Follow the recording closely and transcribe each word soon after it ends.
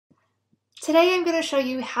Today I'm going to show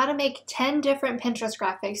you how to make 10 different Pinterest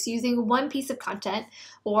graphics using one piece of content,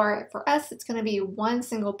 or for us it's going to be one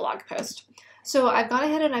single blog post. So I've gone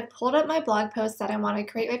ahead and I've pulled up my blog post that I want to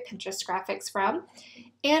create my Pinterest graphics from,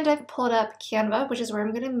 and I've pulled up Canva, which is where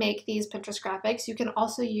I'm going to make these Pinterest graphics. You can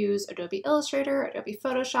also use Adobe Illustrator, Adobe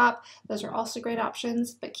Photoshop. Those are also great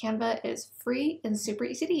options, but Canva is free and super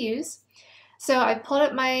easy to use. So I've pulled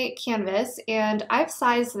up my canvas and I've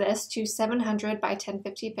sized this to 700 by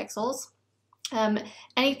 1050 pixels.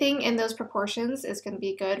 Anything in those proportions is going to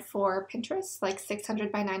be good for Pinterest, like 600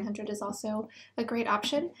 by 900 is also a great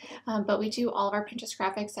option, but we do all of our Pinterest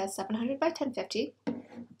graphics as 700 by 1050.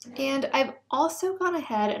 And I've also gone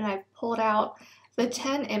ahead and I've pulled out the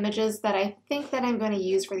 10 images that I think that I'm going to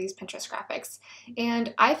use for these Pinterest graphics.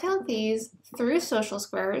 And I found these through Social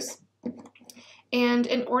Squares. And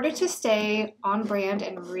in order to stay on brand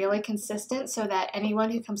and really consistent so that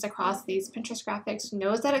anyone who comes across these Pinterest graphics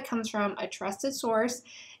knows that it comes from a trusted source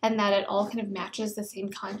and that it all kind of matches the same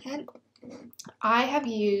content, I have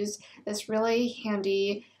used this really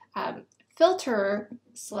handy filter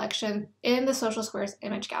selection in the Social Squares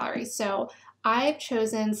image gallery. So I've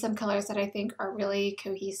chosen some colors that I think are really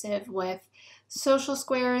cohesive with Social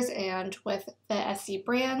Squares and with the SC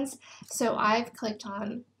brands. So I've clicked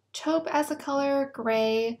on taupe as a color,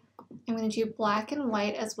 gray. I'm going to do black and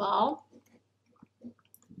white as well.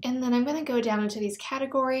 And then I'm going to go down into these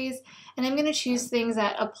categories and I'm going to choose things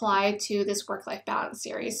that apply to this work-life balance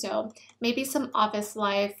series. So maybe some office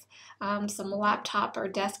life, some laptop or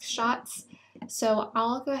desk shots. So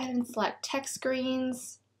I'll go ahead and select tech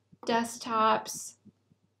screens, desktops,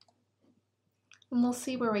 and we'll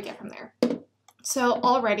see where we get from there. So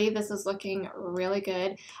already this is looking really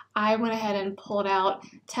good. I went ahead and pulled out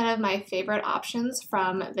 10 of my favorite options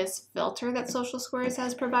from this filter that Social Squares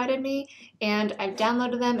has provided me, and I've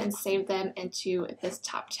downloaded them and saved them into this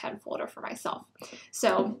top 10 folder for myself.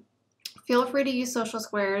 So feel free to use Social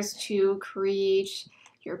Squares to create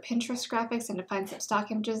your Pinterest graphics and to find some stock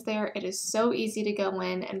images there. It is so easy to go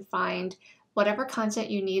in and find whatever content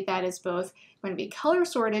you need that is both going to be color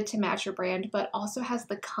sorted to match your brand, but also has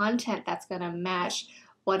the content that's going to match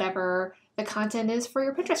whatever the content is for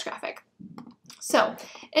your Pinterest graphic. So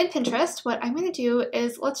in Pinterest, what I'm going to do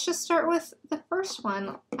is, let's just start with the first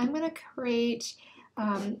one. I'm going to create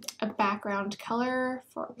a background color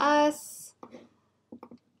for us.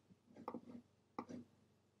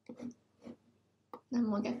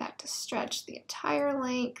 Then we'll get back to stretch the entire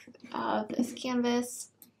length of this canvas.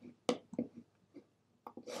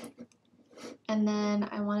 And then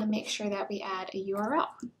I want to make sure that we add a URL.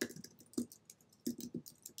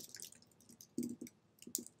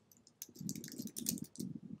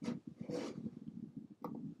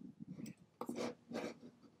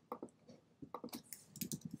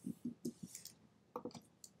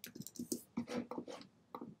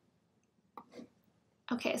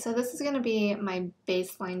 Okay, so this is going to be my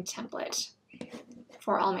baseline template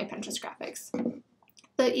for all my Pinterest graphics.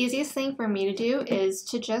 The easiest thing for me to do is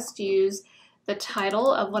to just use the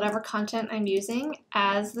title of whatever content I'm using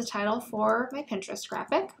as the title for my Pinterest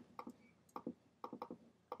graphic.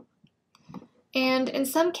 And in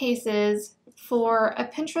some cases, for a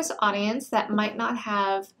Pinterest audience that might not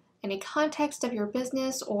have any context of your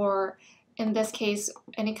business, or in this case,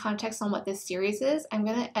 any context on what this series is, I'm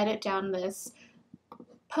going to edit down this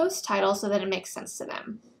post title so that it makes sense to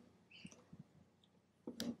them.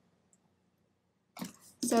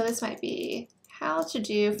 So this might be how to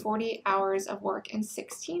do 40 hours of work in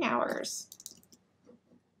 16 hours.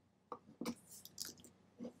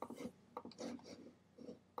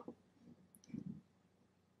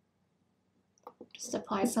 Just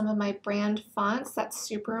apply some of my brand fonts. That's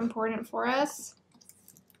super important for us.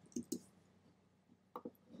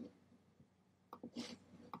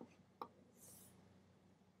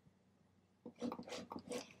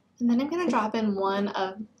 And then I'm going to drop in one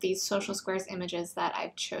of these Social Squares images that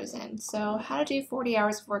I've chosen. So how to do 40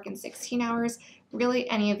 hours of work in 16 hours. Really,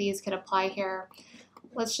 any of these could apply here.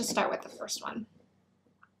 Let's just start with the first one.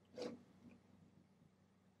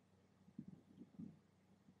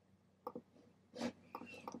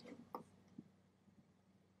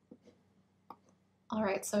 All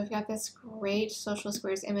right, so we've got this great Social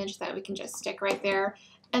Squares image that we can just stick right there.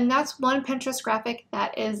 And that's one Pinterest graphic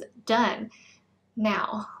that is done.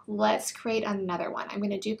 Now, let's create another one. I'm going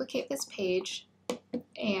to duplicate this page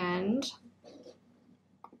and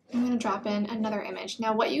I'm going to drop in another image.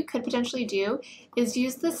 Now, what you could potentially do is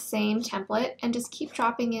use the same template and just keep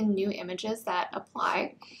dropping in new images that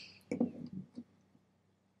apply.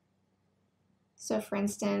 So for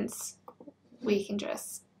instance, we can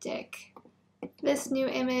just stick this new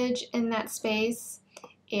image in that space,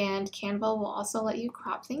 and Canva will also let you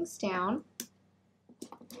crop things down.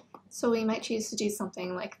 So we might choose to do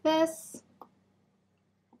something like this.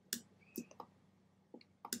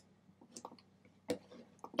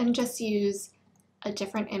 And just use a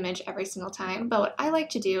different image every single time. But what I like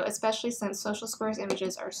to do, especially since Social Square's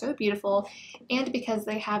images are so beautiful and because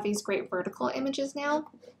they have these great vertical images now,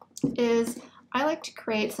 is I like to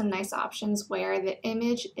create some nice options where the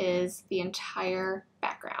image is the entire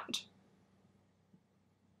background.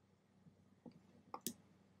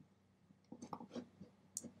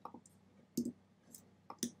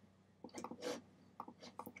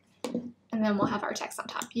 And then we'll have our text on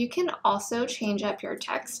top. You can also change up your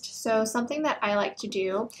text. So something that I like to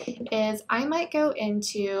do is I might go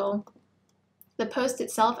into the post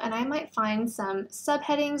itself and I might find some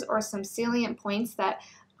subheadings or some salient points that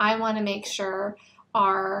I want to make sure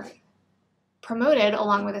are promoted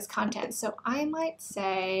along with this content. So I might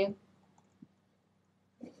say,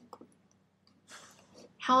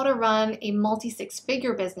 how to run a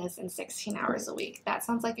multi-six-figure business in 16 hours a week. That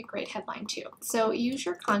sounds like a great headline too. So use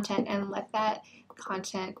your content and let that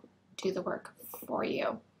content do the work for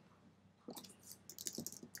you.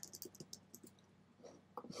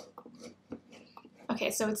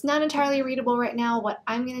 Okay, so it's not entirely readable right now. What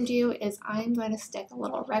I'm going to do is I'm going to stick a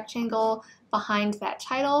little rectangle behind that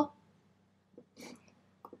title,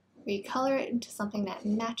 recolor it into something that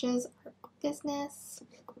matches our business.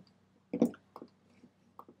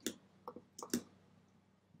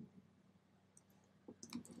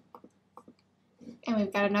 And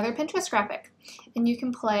we've got another Pinterest graphic. And you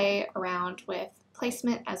can play around with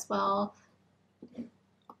placement as well. I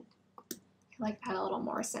like that a little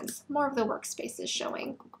more since more of the workspace is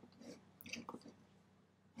showing.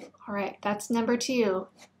 All right, that's number 2.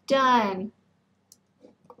 Done.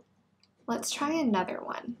 Let's try another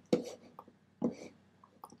one.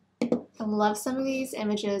 I love some of these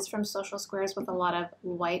images from Social Squares with a lot of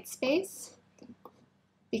white space,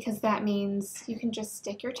 because that means you can just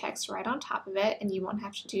stick your text right on top of it and you won't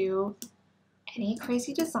have to do any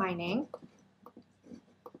crazy designing.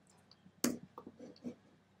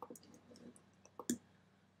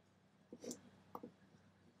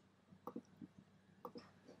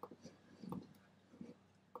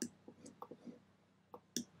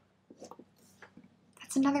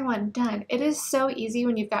 That's another one, done. It is so easy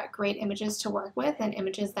when you've got great images to work with and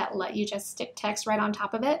images that let you just stick text right on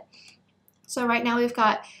top of it. So right now we've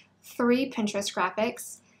got 3 Pinterest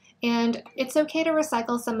graphics, and it's okay to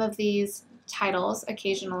recycle some of these titles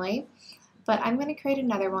occasionally, but I'm going to create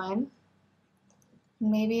another one.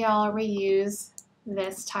 Maybe I'll reuse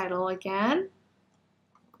this title again.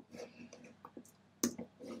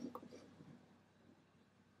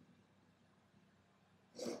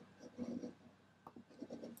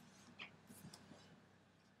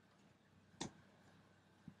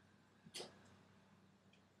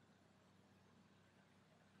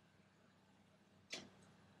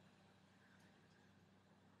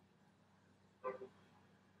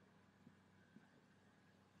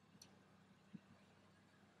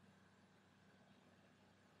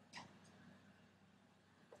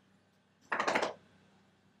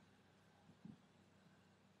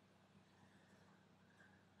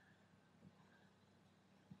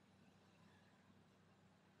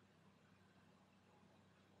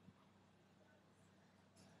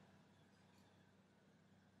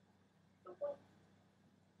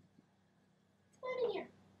 Come in here.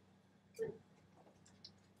 Good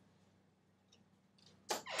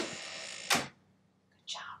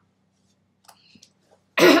job.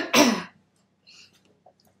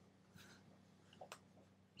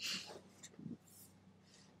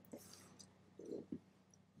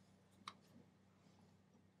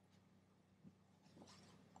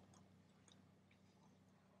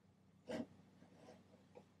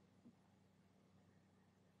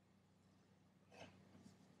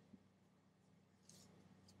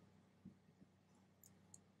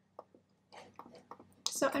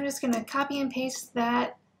 So I'm just going to copy and paste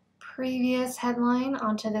that previous headline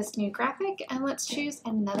onto this new graphic, and let's choose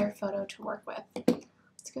another photo to work with.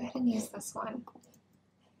 Let's go ahead and use this one.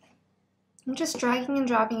 I'm just dragging and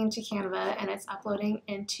dropping into Canva, and it's uploading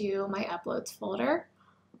into my uploads folder.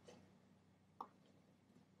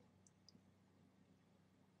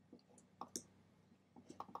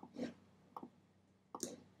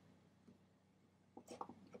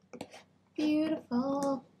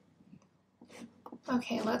 Beautiful.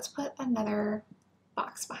 Okay, let's put another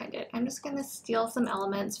box behind it. I'm just going to steal some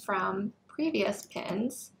elements from previous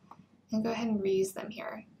pins and go ahead and reuse them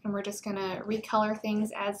here. And we're just going to recolor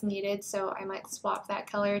things as needed, so I might swap that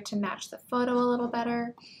color to match the photo a little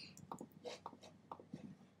better.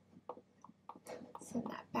 Send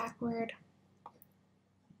that backward.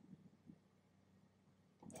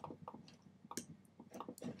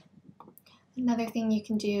 Another thing you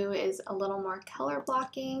can do is a little more color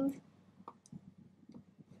blocking.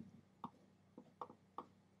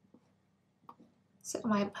 So I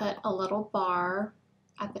might put a little bar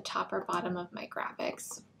at the top or bottom of my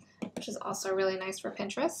graphics, which is also really nice for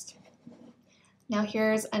Pinterest. Now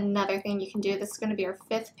here's another thing you can do. This is going to be our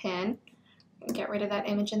 5th pin. Get rid of that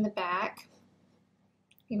image in the back.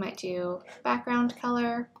 You might do background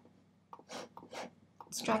color.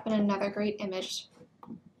 Let's drop in another great image.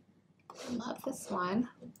 Love this one.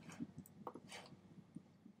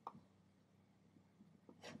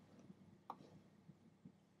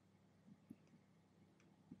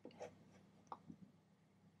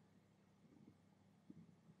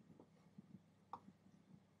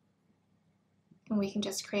 And we can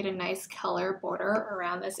just create a nice color border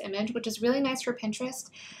around this image, which is really nice for Pinterest.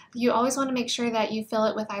 You always want to make sure that you fill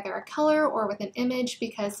it with either a color or with an image,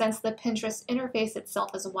 because since the Pinterest interface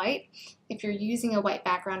itself is white, if you're using a white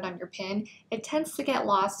background on your pin, it tends to get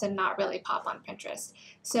lost and not really pop on Pinterest.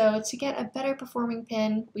 So to get a better performing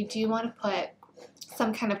pin, we do want to put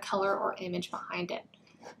some kind of color or image behind it.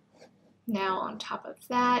 Now on top of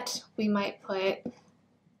that, we might put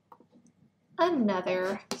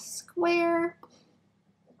another square.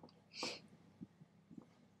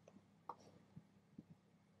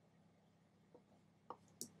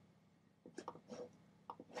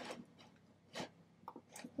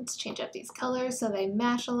 Let's change up these colors so they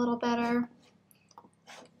match a little better.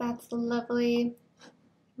 That's lovely.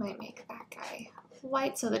 Might make that guy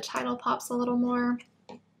white so the title pops a little more.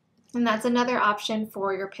 And that's another option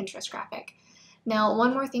for your Pinterest graphic. Now,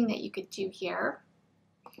 one more thing that you could do here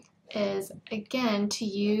is, again, to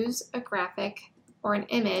use a graphic or an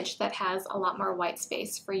image that has a lot more white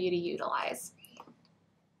space for you to utilize.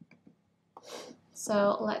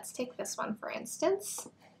 So let's take this one, for instance.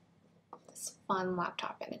 This fun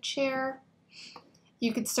laptop in a chair.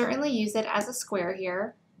 You could certainly use it as a square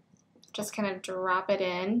here. Just kind of drop it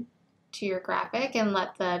in to your graphic and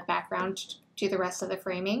let the background do the rest of the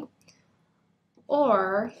framing.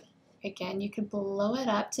 Or, again, you could blow it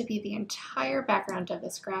up to be the entire background of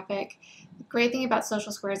this graphic. The great thing about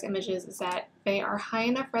Social Squares images is that they are high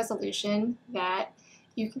enough resolution that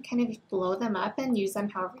you can kind of blow them up and use them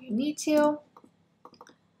however you need to.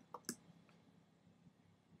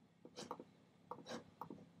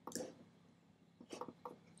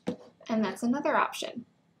 And that's another option.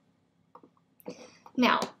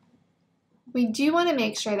 Now, we do want to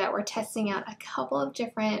make sure that we're testing out a couple of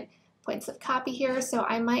different points of copy here. So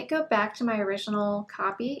I might go back to my original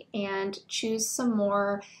copy and choose some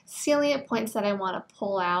more salient points that I want to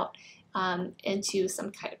pull out into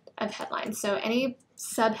some kind of headline. So any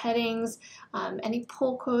subheadings, any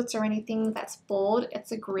pull quotes, or anything that's bold,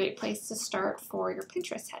 it's a great place to start for your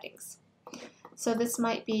Pinterest headings. So this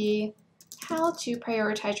might be how to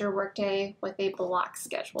prioritize your workday with a block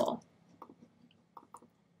schedule.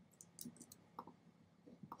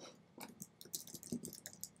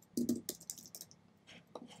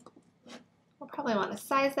 We'll probably want to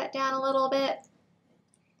size that down a little bit.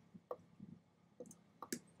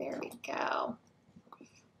 There we go.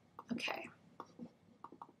 Okay.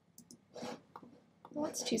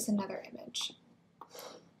 Let's choose another image.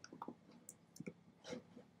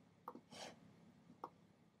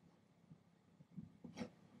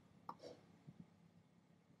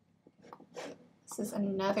 This is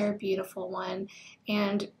another beautiful one,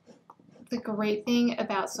 and the great thing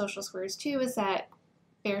about Social Squares too is that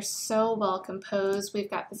they're so well composed. We've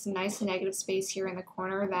got this nice negative space here in the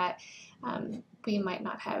corner that we might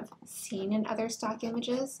not have seen in other stock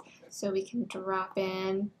images, so we can drop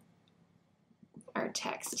in our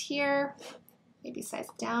text here, maybe size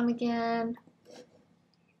it down again.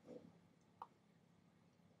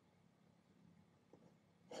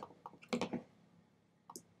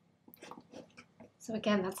 So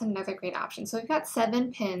again, that's another great option. So we've got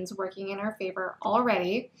 7 pins working in our favor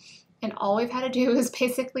already, and all we've had to do is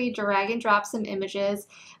basically drag and drop some images,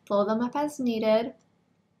 blow them up as needed.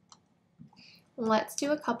 Let's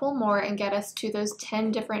do a couple more and get us to those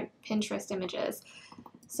 10 different Pinterest images.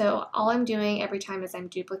 So all I'm doing every time is I'm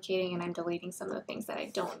duplicating and I'm deleting some of the things that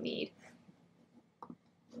I don't need.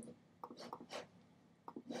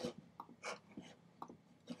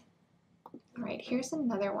 All right, here's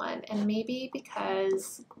another one, and maybe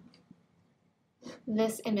because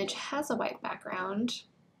this image has a white background,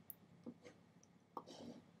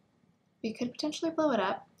 we could potentially blow it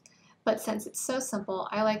up, but since it's so simple,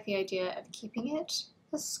 I like the idea of keeping it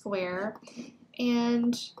a square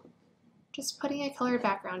and just putting a colored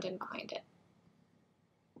background in behind it.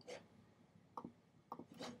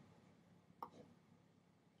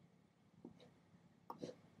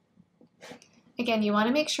 Again, you want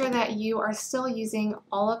to make sure that you are still using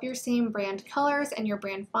all of your same brand colors and your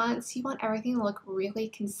brand fonts. You want everything to look really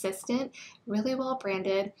consistent, really well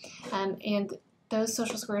branded, and those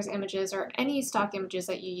social squares images or any stock images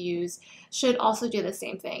that you use should also do the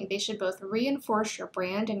same thing. They should both reinforce your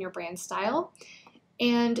brand and your brand style,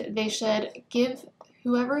 and they should give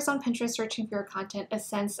whoever's on Pinterest searching for your content a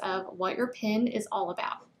sense of what your pin is all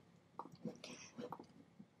about.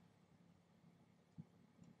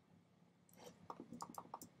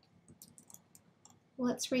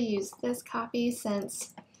 Let's reuse this copy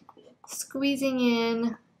since squeezing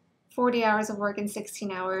in 40 hours of work in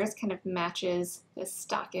 16 hours kind of matches this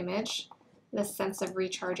stock image, this sense of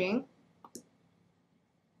recharging.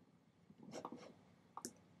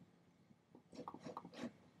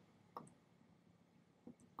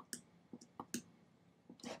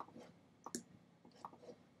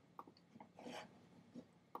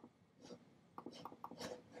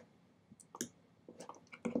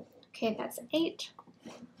 Okay, that's 8.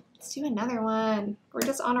 Let's do another one. We're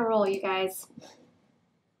just on a roll, you guys.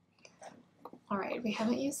 All right, we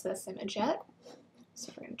haven't used this image yet,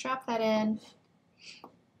 so we're going to drop that in.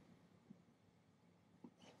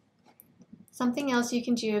 Something else you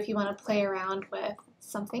can do if you want to play around with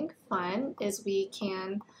something fun is we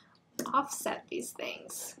can offset these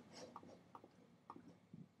things.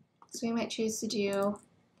 So we might choose to do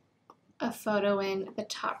a photo in the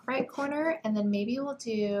top right corner, and then maybe we'll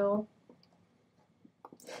do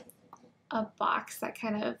a box that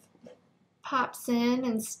kind of pops in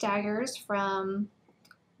and staggers from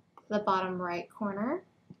the bottom right corner.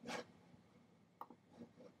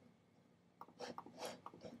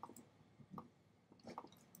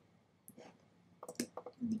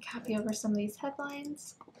 Let me copy over some of these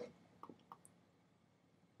headlines.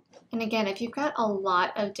 And again, if you've got a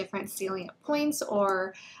lot of different salient points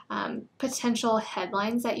or potential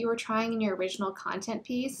headlines that you were trying in your original content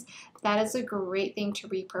piece, that is a great thing to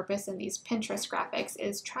repurpose in these Pinterest graphics,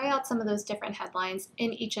 is try out some of those different headlines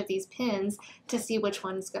in each of these pins to see which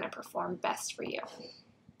one's going to perform best for you.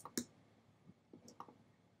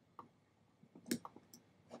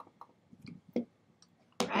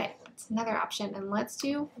 All right, that's another option, and let's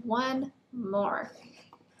do one more.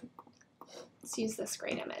 Let's use this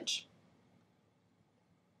great image.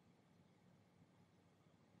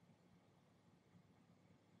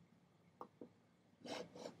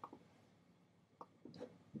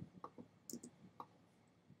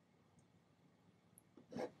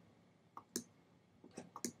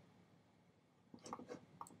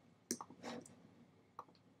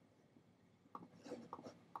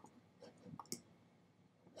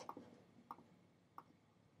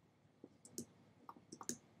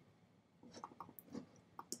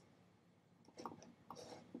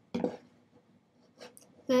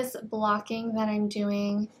 This blocking that I'm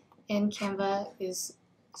doing in Canva is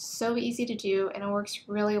so easy to do, and it works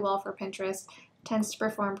really well for Pinterest. It tends to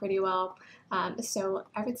perform pretty well. So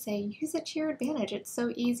I would say use it to your advantage. It's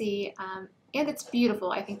so easy and it's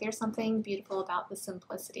beautiful. I think there's something beautiful about the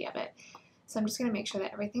simplicity of it. So I'm just going to make sure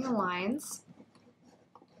that everything aligns.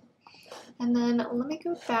 And then let me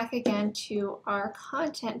go back again to our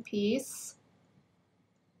content piece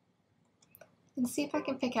and see if I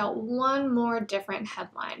can pick out one more different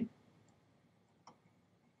headline.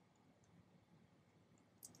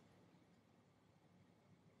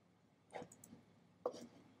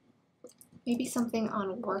 Maybe something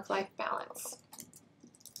on work-life balance.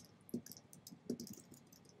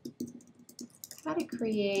 How to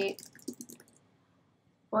create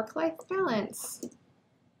work-life balance.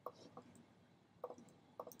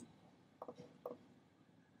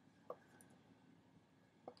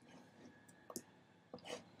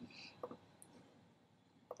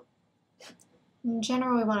 In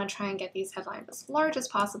general, we want to try and get these headlines as large as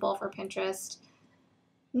possible for Pinterest.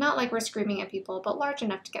 Not like we're screaming at people, but large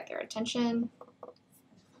enough to get their attention.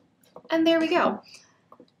 And there we go.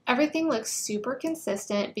 Everything looks super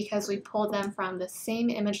consistent because we pulled them from the same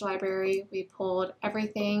image library. We pulled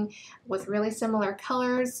everything with really similar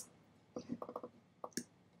colors.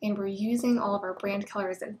 And we're using all of our brand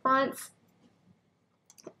colors and fonts.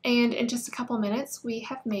 And in just a couple minutes, we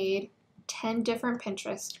have made 10 different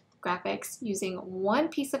Pinterest graphics using one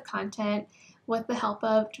piece of content with the help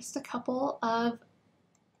of just a couple of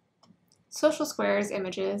social squares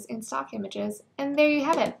images and stock images, and there you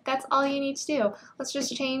have it. That's all you need to do. Let's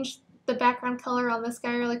just change the background color on this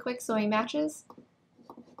guy really quick so he matches,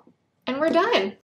 and we're done.